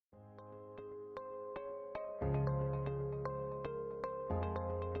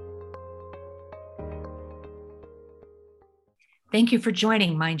Thank you for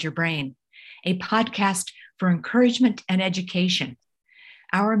joining Mind Your Brain, a podcast for encouragement and education.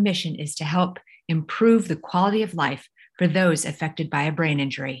 Our mission is to help improve the quality of life for those affected by a brain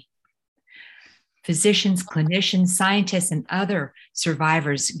injury. Physicians, clinicians, scientists, and other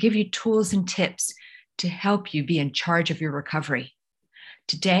survivors give you tools and tips to help you be in charge of your recovery.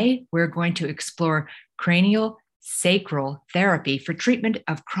 Today, we're going to explore cranial sacral therapy for treatment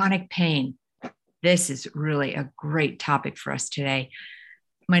of chronic pain. This is really a great topic for us today.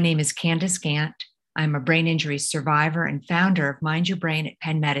 My name is Candace Gant. I'm a brain injury survivor and founder of Mind Your Brain at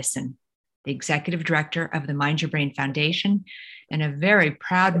Penn Medicine, the executive director of the Mind Your Brain Foundation, and a very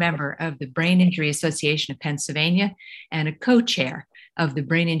proud member of the Brain Injury Association of Pennsylvania and a co-chair of the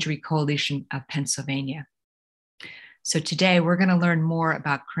Brain Injury Coalition of Pennsylvania. So today we're going to learn more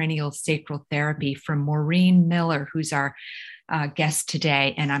about cranial sacral therapy from Maureen Miller, who's our guest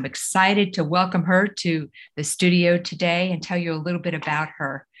today. And I'm excited to welcome her to the studio today and tell you a little bit about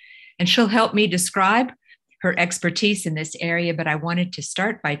her. And she'll help me describe her expertise in this area. But I wanted to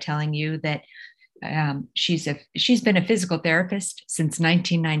start by telling you that she's been a physical therapist since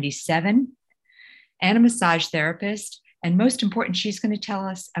 1997 and a massage therapist. And most important, she's going to tell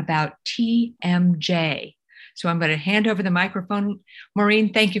us about TMJ. So I'm going to hand over the microphone.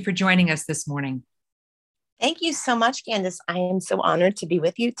 Maureen, thank you for joining us this morning. Thank you so much, Candace. I am so honored to be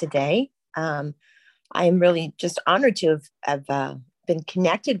with you today. I am really just honored to have been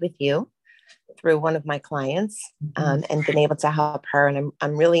connected with you through one of my clients and been able to help her. And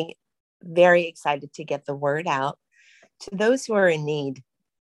I'm really very excited to get the word out to those who are in need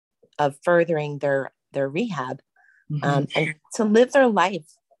of furthering their rehab and to live their life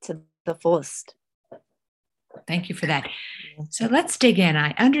to the fullest. Thank you for that. So let's dig in.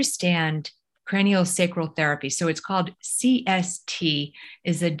 I understand cranial sacral therapy, so it's called CST,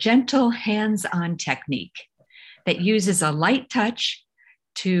 is a gentle hands-on technique that uses a light touch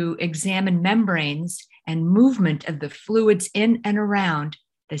to examine membranes and movement of the fluids in and around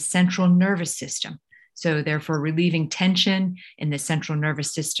the central nervous system. So therefore relieving tension in the central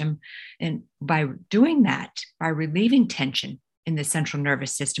nervous system. And by doing that, by relieving tension in the central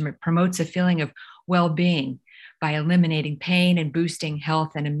nervous system, it promotes a feeling of well-being by eliminating pain and boosting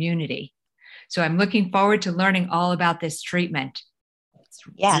health and immunity. So I'm looking forward to learning all about this treatment. It's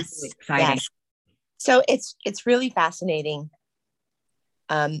really exciting. Yes. So it's really fascinating.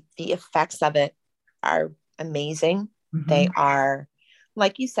 The effects of it are amazing. They are,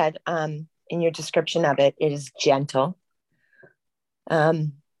 like you said, in your description of it, it is gentle.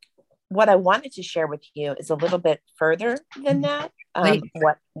 What I wanted to share with you is a little bit further than that.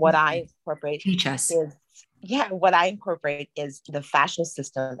 What I incorporate Teach us. What I incorporate is the fascial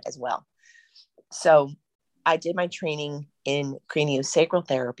system as well. So I did my training in craniosacral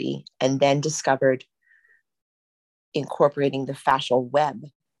therapy and then discovered incorporating the fascial web,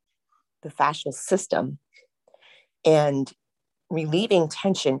 the fascial system, and relieving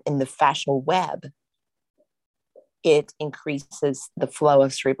tension in the fascial web. It increases the flow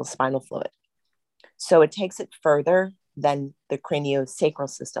of cerebrospinal fluid. So it takes it further than the craniosacral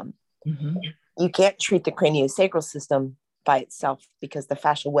system. You can't treat the craniosacral system by itself because the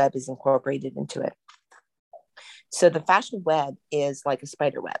fascial web is incorporated into it. So the fascial web is like a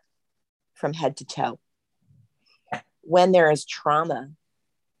spider web from head to toe. When there is trauma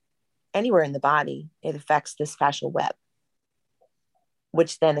anywhere in the body, it affects this fascial web,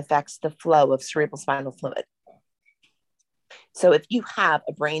 which then affects the flow of cerebrospinal fluid. So if you have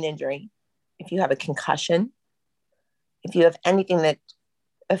a brain injury, if you have a concussion, if you have anything that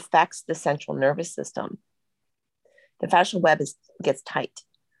affects the central nervous system, the fascial web gets tight.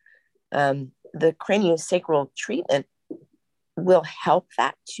 The craniosacral treatment will help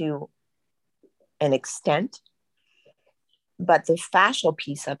that to an extent, but the fascial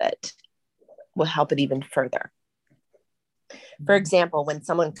piece of it will help it even further. For example, when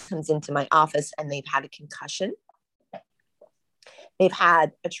someone comes into my office and they've had a concussion, they've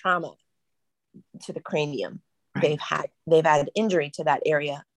had a trauma to the cranium. Right. They've had injury to that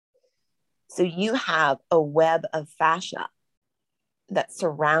area. So you have a web of fascia that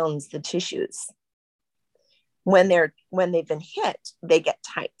surrounds the tissues. When they've been hit, they get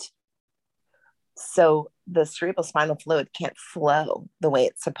tight. So the cerebrospinal fluid can't flow the way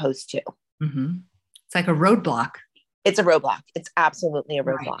it's supposed to. It's like a roadblock. It's a roadblock. It's absolutely a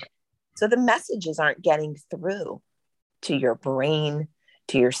roadblock. Right. So the messages aren't getting through to your brain,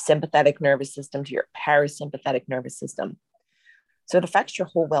 to your sympathetic nervous system, to your parasympathetic nervous system. So it affects your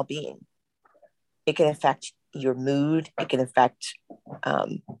whole well-being. It can affect your mood. It can affect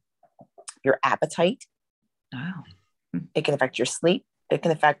your appetite. It can affect your sleep. It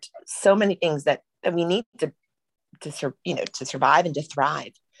can affect so many things that we need to to survive and to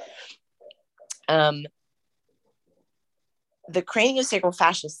thrive. The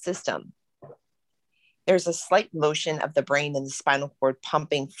craniosacral system, there's a slight motion of the brain and the spinal cord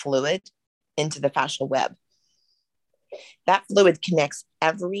pumping fluid into the fascial web. That fluid connects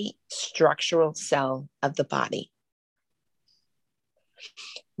every structural cell of the body.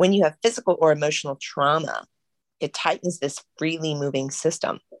 When you have physical or emotional trauma, it tightens this freely moving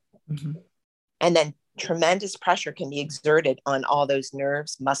system. Mm-hmm. And then tremendous pressure can be exerted on all those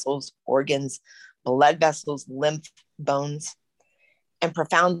nerves, muscles, organs, blood vessels, lymph, bones, and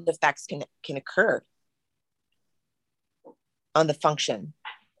profound effects can occur on the function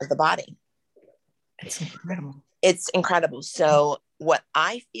of the body. It's incredible. It's incredible. So what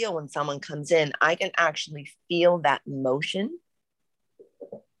I feel when someone comes in, I can actually feel that motion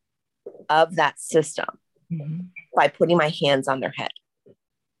of that system mm-hmm. by putting my hands on their head.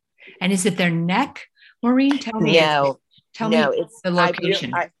 And is it their neck, Maureen? Tell me. Tell me the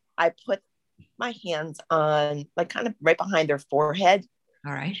location. I put my hands on, like, kind of right behind their forehead.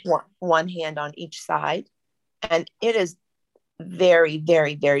 All right. One hand on each side. And it is very,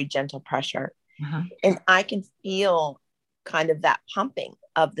 very, very gentle pressure. Uh-huh. And I can feel kind of that pumping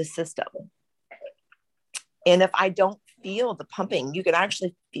of the system. And if I don't feel the pumping, you can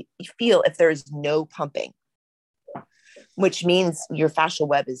actually feel if there's no pumping, which means your fascial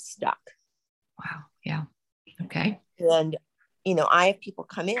web is stuck. Wow. Yeah. Okay. And, I have people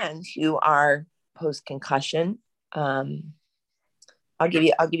come in who are post-concussion. I'll give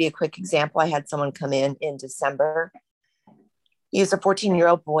you a quick example. I had someone come in December. He was a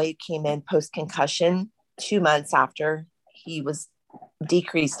 14-year-old boy who came in post-concussion 2 months after. He was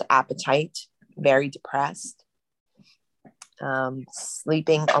decreased appetite, very depressed,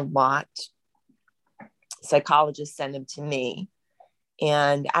 sleeping a lot. Psychologist sent him to me.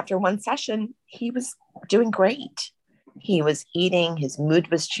 And after one session, he was doing great. He was eating, his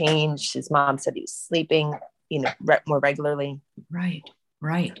mood was changed. His mom said he was sleeping, more regularly. Right.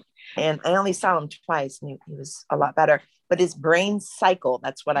 And I only saw him twice, and he was a lot better. But his brain cycle,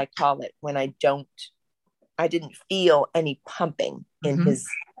 that's what I call it, when I didn't feel any pumping in mm-hmm. his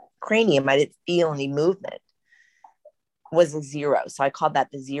cranium, I didn't feel any movement, was a 0. So I called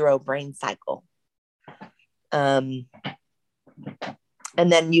that the 0 brain cycle. And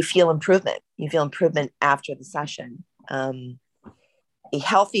then you feel improvement. You feel improvement after the session. A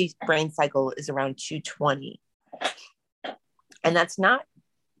healthy brain cycle is around 220. And it's not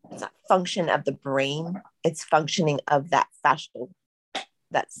function of the brain. It's functioning of that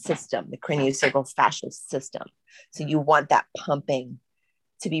system, the craniosacral fascial system. So you want that pumping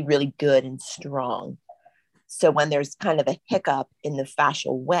to be really good and strong. So when there's kind of a hiccup in the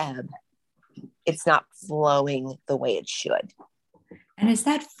fascial web, it's not flowing the way it should. And is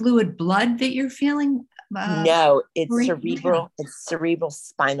that fluid blood that you're feeling? No, it's cerebral. Yeah. It's cerebral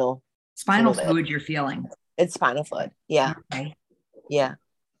spinal fluid you're feeling. It's spinal fluid. Yeah. Okay. Yeah.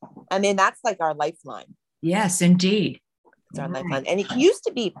 I mean, that's like our lifeline. Yes, indeed. It's our lifeline. And it used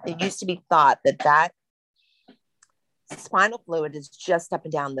to be thought that spinal fluid is just up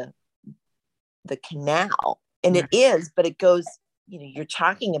and down the canal. And it is, but it goes, you're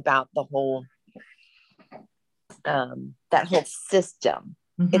talking about the whole, that whole system.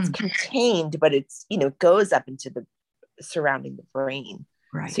 Mm-hmm. It's contained, but it's, it goes up into the surrounding the brain.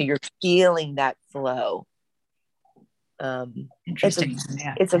 Right. So you're feeling that flow. Interesting.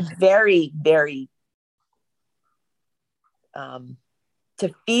 It's a very, very,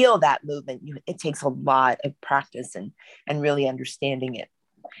 to feel that movement, it takes a lot of practice and really understanding it.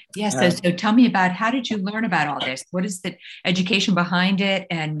 Yes. So tell me about, how did you learn about all this? What is the education behind it?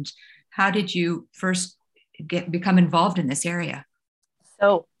 And how did you first become involved in this area?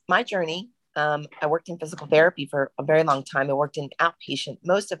 So my journey, I worked in physical therapy for a very long time. I worked in outpatient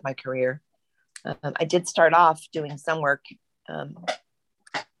most of my career. I did start off doing some work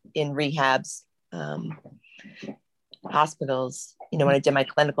in rehabs, hospitals. When I did my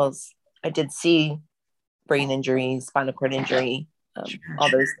clinicals, I did see brain injury, spinal cord injury, all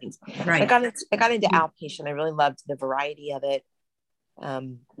those things. Right. I got into outpatient. I really loved the variety of it.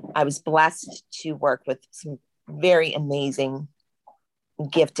 I was blessed to work with some very amazing,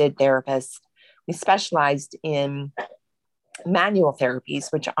 gifted therapists. We specialized in manual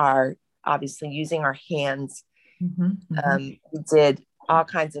therapies, which are obviously using our hands. Mm-hmm, mm-hmm. We did all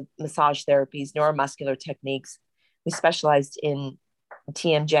kinds of massage therapies, neuromuscular techniques. We specialized in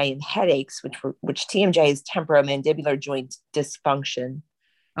TMJ and headaches, which TMJ is temporomandibular joint dysfunction.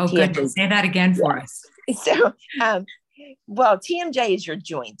 Oh, good. Say that again for us. So, well, TMJ is your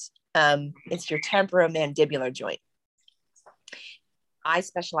joint. It's your temporomandibular joint. I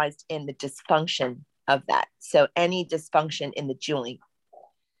specialized in the dysfunction of that. So any dysfunction in the joint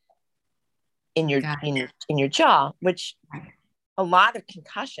in your in your jaw, which a lot of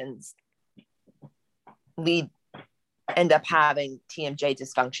concussions end up having TMJ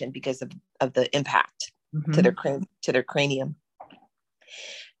dysfunction because of the impact to their cranium,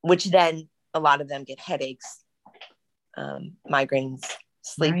 which then a lot of them get headaches, migraines,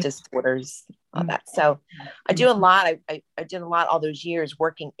 sleep disorders, all that. So I do a lot. I did a lot all those years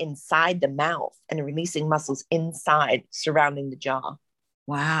working inside the mouth and releasing muscles inside surrounding the jaw.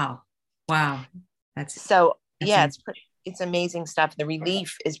 Wow. That's it's amazing stuff. The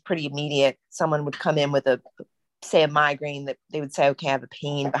relief is pretty immediate. Someone would come in with a migraine, that they would say, okay, I have a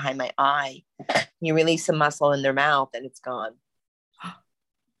pain behind my eye. You release a muscle in their mouth and it's gone.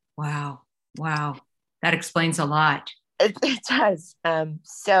 Wow. That explains a lot. It does.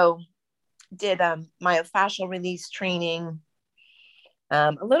 So did myofascial release training,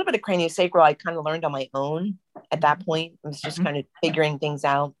 a little bit of craniosacral. I kind of learned on my own at that point. I was just kind of figuring things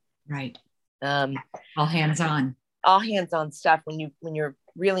out. Right. All hands on stuff. When you're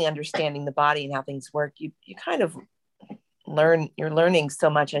really understanding the body and how things work, you kind of you're learning so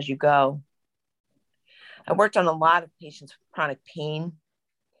much as you go. I worked on a lot of patients with chronic pain.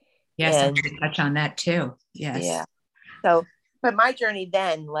 Yes, I'm going to touch on that too. Yes. Yeah. So, but my journey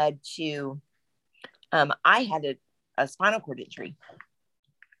then led to, I had a spinal cord injury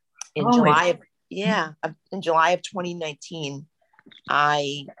in July of 2019.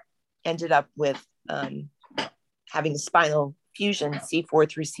 I ended up with having a spinal fusion C4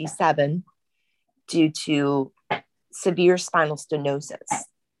 through C7 due to severe spinal stenosis.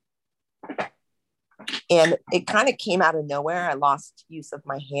 And it kind of came out of nowhere. I lost use of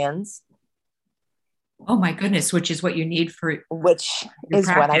my hands. Oh my goodness, which is what you need for what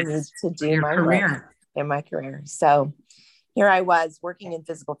I need to do in my career. So here I was working in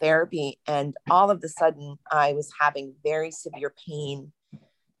physical therapy, and all of a sudden I was having very severe pain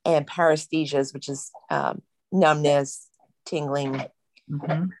and paresthesias, which is numbness, tingling.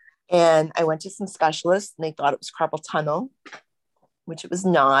 And I went to some specialists and they thought it was carpal tunnel, which it was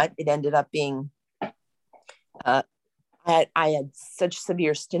not. It ended up being, I had such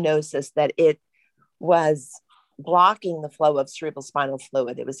severe stenosis that it was blocking the flow of cerebral spinal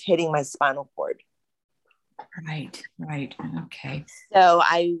fluid. It was hitting my spinal cord. Right. Okay. So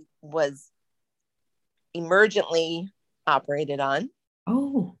I was emergently operated on.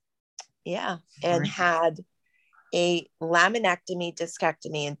 Oh. Yeah. And had a laminectomy,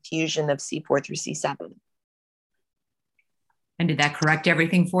 discectomy, and fusion of C4 through C7. And did that correct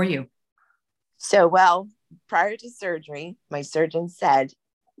everything for you? So, well, prior to surgery, my surgeon said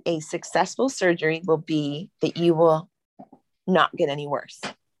a successful surgery will be that you will not get any worse.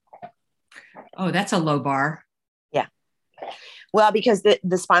 Oh, that's a low bar. Yeah. Well, because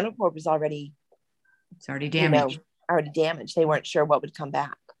the spinal cord was already damaged. Already damaged. They weren't sure what would come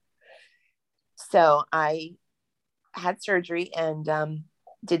back. So I had surgery and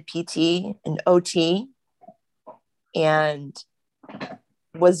did PT and OT and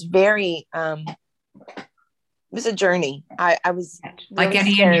was very, it was a journey. I was really like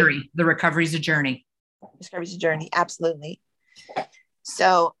any scared. Injury, the recovery's a journey. Recovery's a journey, absolutely.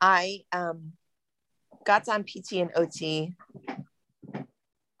 So I got on PT and OT.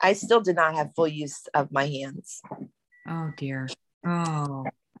 I still did not have full use of my hands. Oh dear. Oh.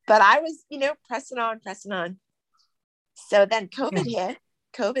 But I was, pressing on. So then COVID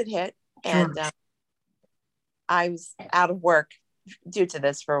hit, and I was out of work due to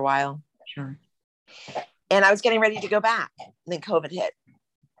this for a while. Sure. And I was getting ready to go back, and then COVID hit.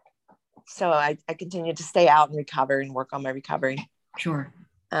 So I continued to stay out and recover and work on my recovery. Sure.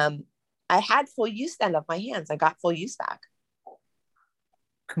 I had full use then of my hands. I got full use back.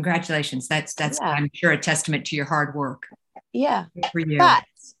 Congratulations. That's I'm sure a testament to your hard work. Yeah. Good for you.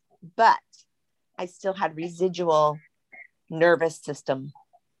 But I still had residual nervous system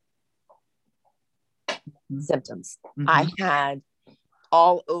symptoms. I had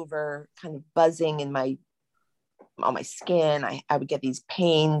all over kind of buzzing on my skin. I would get these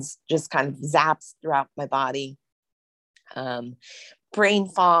pains, just kind of zaps throughout my body. Brain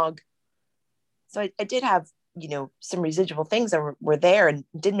fog. So I did have, some residual things that were there and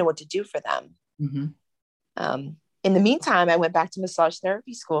didn't know what to do for them. In the meantime, I went back to massage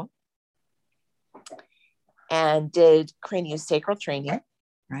therapy school and did craniosacral training.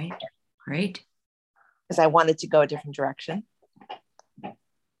 Right. Great. Because I wanted to go a different direction.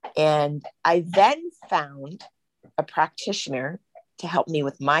 And I then found a practitioner to help me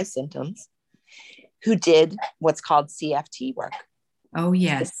with my symptoms who did what's called CFT work. Oh,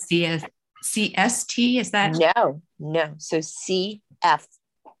 yes. CST, is that? No. So CFT.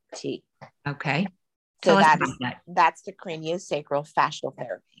 Okay. Tell us about that. That's the craniosacral fascial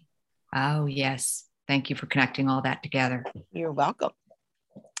therapy. Oh, yes. Thank you for connecting all that together. You're welcome.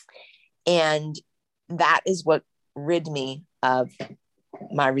 And that is what rid me of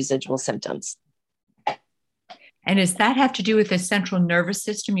my residual symptoms. And does that have to do with the central nervous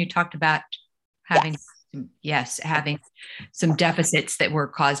system? You talked about having, having some deficits that were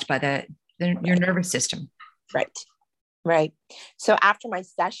caused by your nervous system. Right. So after my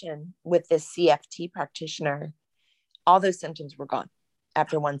session with this CFT practitioner, all those symptoms were gone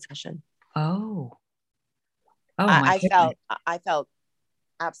after one session. I felt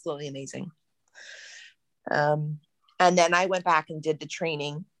absolutely amazing. And then I went back and did the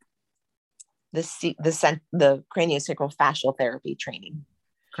training, the craniosacral fascial therapy training.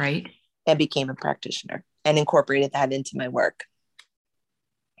 Great. And became a practitioner and incorporated that into my work.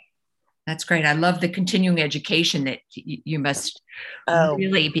 That's great. I love the continuing education that you must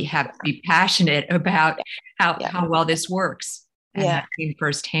really be passionate about how well this works, and have seen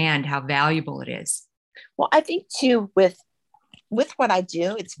firsthand how valuable it is. Well, I think too, with what I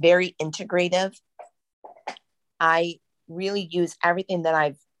do, it's very integrative. I really use everything that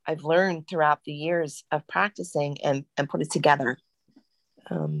I've learned throughout the years of practicing and put it together.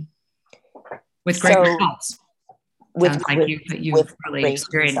 With great results. Sounds like you've really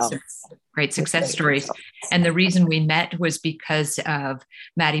experienced some great success stories. And the reason we met was because of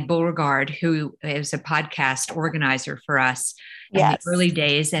Maddie Beauregard, who is a podcast organizer for us in the early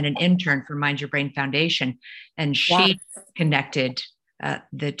days and an intern for Mind Your Brain Foundation. And she connected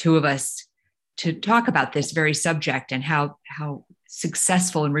the two of us to talk about this very subject and how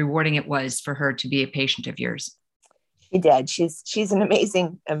successful and rewarding it was for her to be a patient of yours. She did. She's an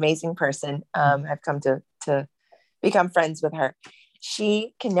amazing person. I've come to become friends with her.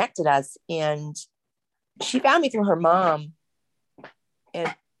 She connected us, and she found me through her mom.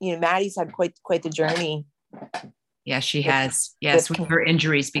 And Maddie's had quite the journey. Yeah, she has. Yes, with her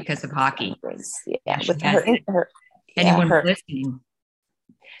injuries because of hockey. Yeah, with her anyone listening.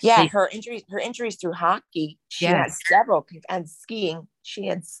 Yeah, her injuries through hockey. She had several, and skiing. She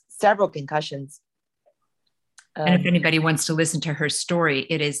had several concussions. And if anybody wants to listen to her story,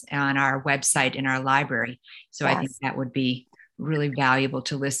 it is on our website in our library. So I think that would be really valuable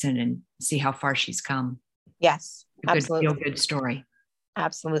to listen and see how far she's come. Yes, absolutely. Feel good story.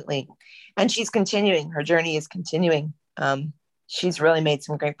 Absolutely. And she's continuing. Her journey is continuing. She's really made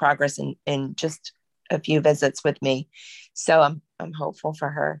some great progress in just a few visits with me. So I'm hopeful for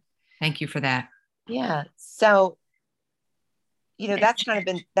her. Thank you for that. Yeah. So,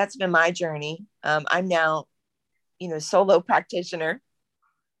 that's been my journey. I'm now, solo practitioner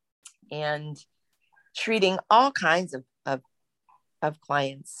and treating all kinds of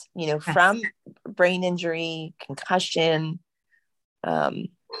clients, from brain injury, concussion,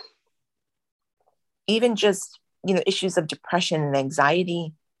 even just, issues of depression and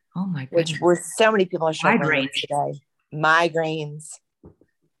anxiety. Oh my goodness. Which were so many people are struggling with today. Migraines,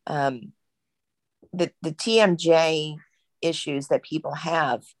 the TMJ issues that people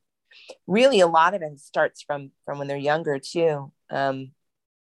have. Really, a lot of it starts from when they're younger too, and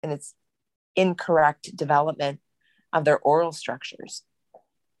it's incorrect development of their oral structures.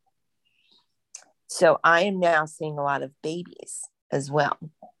 So I am now seeing a lot of babies as well.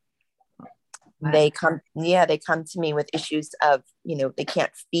 Wow. They come to me with issues of, they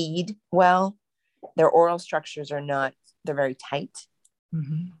can't feed well. Their oral structures they're very tight.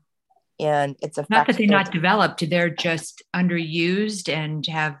 Mm-hmm. And it's not that they're not developed, they're just underused and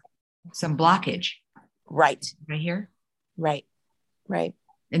have some blockage. Right here. Right.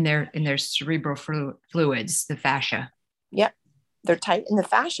 In their cerebral fluids, the fascia. Yep. They're tight in the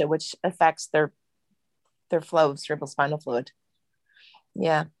fascia, which affects their flow of cerebral spinal fluid.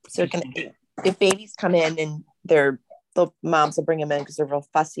 Yeah. So if babies come in and the moms will bring them in because they're real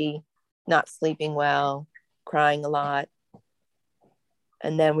fussy, not sleeping well, crying a lot.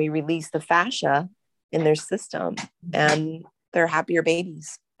 And then we release the fascia in their system and they're happier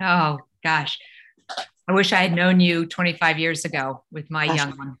babies. Oh, gosh. I wish I had known you 25 years ago with my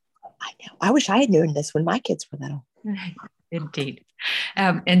young one. I know. I wish I had known this when my kids were little. Indeed.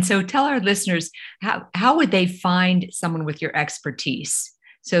 And so tell our listeners, how would they find someone with your expertise?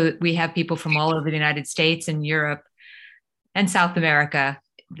 So we have people from all over the United States and Europe and South America.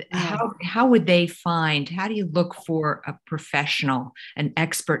 How would they how do you look for a professional, an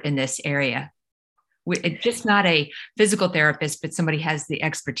expert in this area? Just not a physical therapist, but somebody has the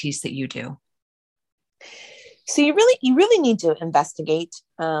expertise that you do. So you really need to investigate.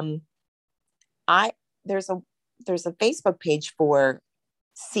 There's a Facebook page for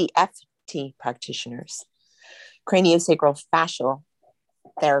CFT practitioners, craniosacral fascial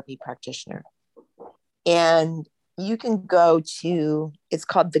therapy practitioner. And you can go to, it's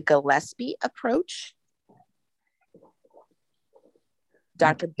called the Gillespie approach.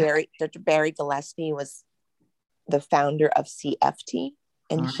 Dr. Barry Gillespie was the founder of CFT,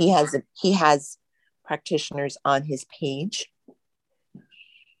 and he has practitioners on his page.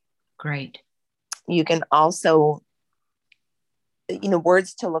 Great. You can also,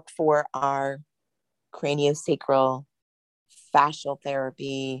 words to look for are craniosacral fascial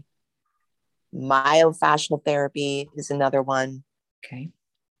therapy, myofascial therapy is another one. Okay.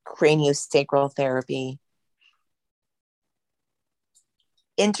 Craniosacral therapy,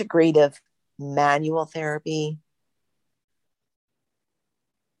 integrative manual therapy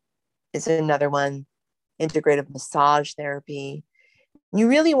is another one. Integrative massage therapy. You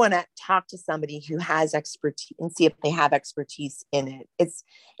really want to talk to somebody who has expertise and see if they have expertise in it. It's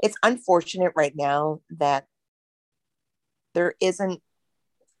unfortunate right now that it's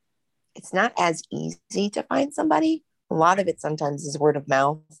not as easy to find somebody. A lot of it sometimes is word of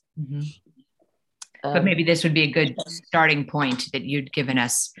mouth. Mm-hmm. But maybe this would be a good starting point that you'd given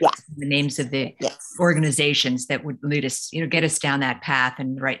us. Yes. The names of the organizations that would lead us, get us down that path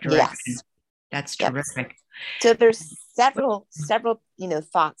in the right direction. Yes. That's terrific. So there's several,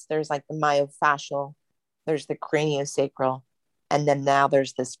 thoughts. There's like the myofascial, there's the craniosacral, and then now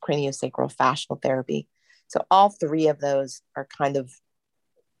there's this craniosacral fascial therapy. So all three of those are kind of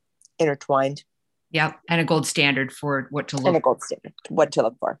intertwined. Yep. And a gold standard for what to look for. And a gold standard, what to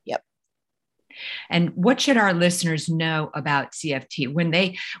look for. Yep. And what should our listeners know about CFT when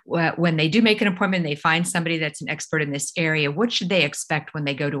they do make an appointment, they find somebody that's an expert in this area? What should they expect when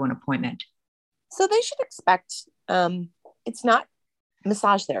they go to an appointment? So they should expect, it's not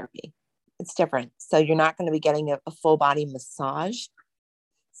massage therapy. It's different. So you're not going to be getting a full body massage.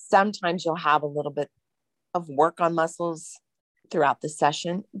 Sometimes you'll have a little bit of work on muscles throughout the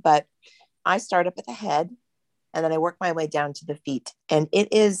session, but I start up at the head and then I work my way down to the feet. And it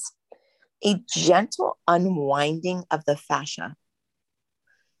is a gentle unwinding of the fascia.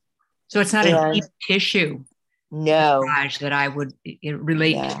 So it's not a deep tissue massage that I would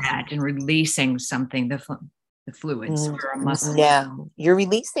relate to that and releasing something, the fluids or a muscle. No, you're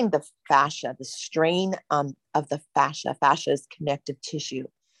releasing the fascia, the strain of the fascia. Fascia is connective tissue.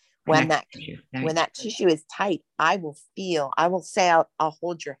 When that tissue is tight, I will say, I'll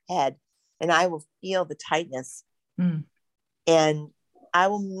hold your head and I will feel the tightness. And I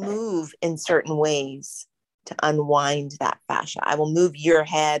will move in certain ways to unwind that fascia. I will move your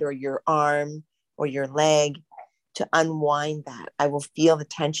head or your arm or your leg to unwind that. I will feel the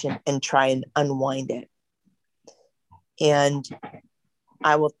tension and try and unwind it. And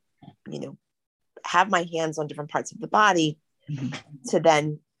I will, have my hands on different parts of the body to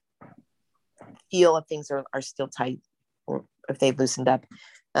then feel if things are still tight or if they've loosened up.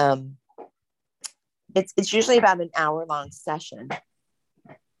 It's usually about an hour-long session.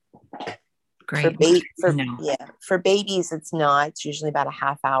 Great. For babies, it's not. It's usually about a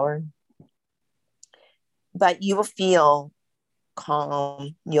half hour. But you will feel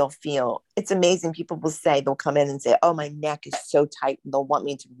calm. It's amazing. People will say, they'll come in and say, oh, my neck is so tight. And they'll want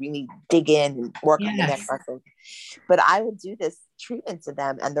me to really dig in and work on the neck muscle. But I will do this treatment to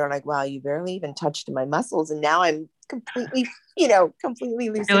them. And they're like, wow, you barely even touched my muscles. And now I'm completely, completely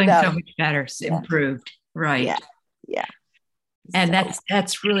loosened feeling up. So much better, improved. Right. Yeah. And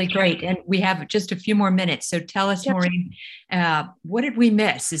that's really great. And we have just a few more minutes. So tell us, Maureen, what did we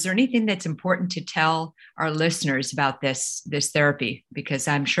miss? Is there anything that's important to tell our listeners about this therapy? Because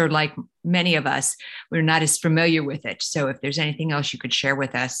I'm sure, like many of us, we're not as familiar with it. So if there's anything else you could share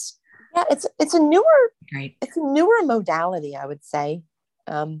with us. Yeah, it's a newer modality, I would say.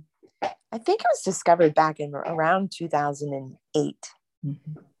 I think it was discovered back in around 2008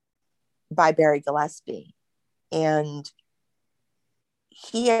 by Barry Gillespie. And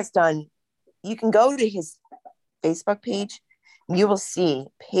he has done, you can go to his Facebook page, and you will see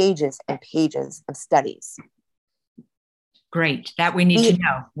pages and pages of studies. Great. That we need to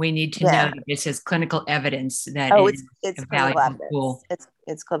know. We need to know that this is clinical evidence that it's clinical evidence. Tool.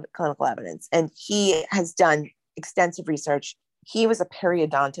 It's clinical evidence. And he has done extensive research. He was a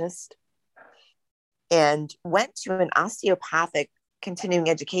periodontist and went to an osteopathic continuing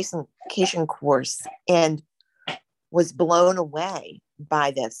education course and was blown away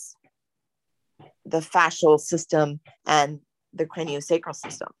by the fascial system and the craniosacral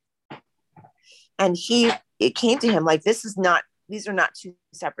system. And it came to him like, these are not two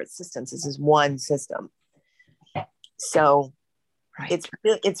separate systems. This is one system. So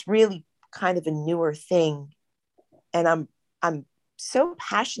it's really kind of a newer thing. And I'm so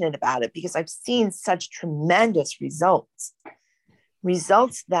passionate about it because I've seen such tremendous results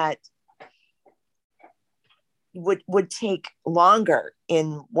that would take longer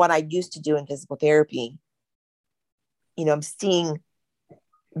in what I used to do in physical therapy. I'm seeing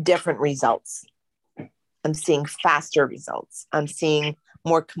different results. I'm seeing faster results. I'm seeing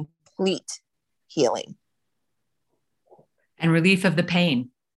more complete healing. And relief of the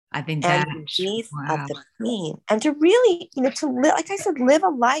pain. I think that. And relief of the pain. And to really, to live, like I said, live a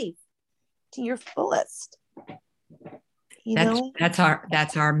life to your fullest. That's our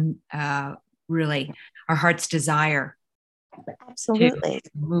really our heart's desire. Absolutely. To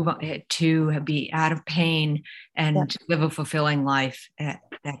move on, to be out of pain and live a fulfilling life.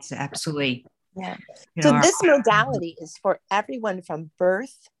 That's absolutely. Yeah. So this modality is for everyone from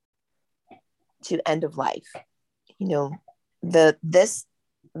birth to end of life.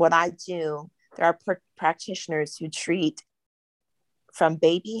 What I do, there are practitioners who treat from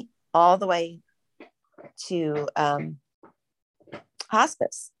baby all the way to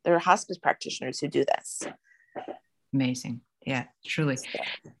hospice. There are hospice practitioners who do this. Amazing. Yeah, truly.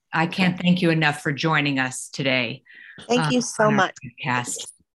 I can't thank you enough for joining us today. Thank you so much. Podcast.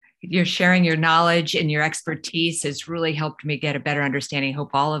 You're sharing your knowledge and your expertise has really helped me get a better understanding.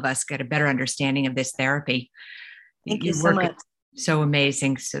 Hope all of us get a better understanding of this therapy. Thank you so much. So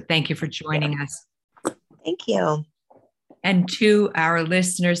amazing. So thank you for joining us. Thank you. And to our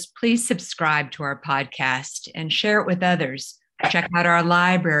listeners, please subscribe to our podcast and share it with others. Check out our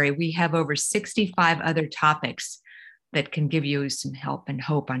library. We have over 65 other topics that can give you some help and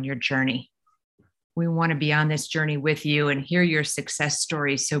hope on your journey. We want to be on this journey with you and hear your success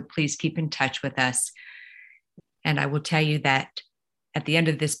stories. So please keep in touch with us. And I will tell you that at the end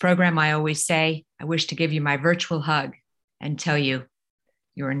of this program, I always say, I wish to give you my virtual hug and tell you,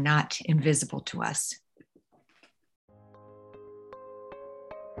 you are not invisible to us.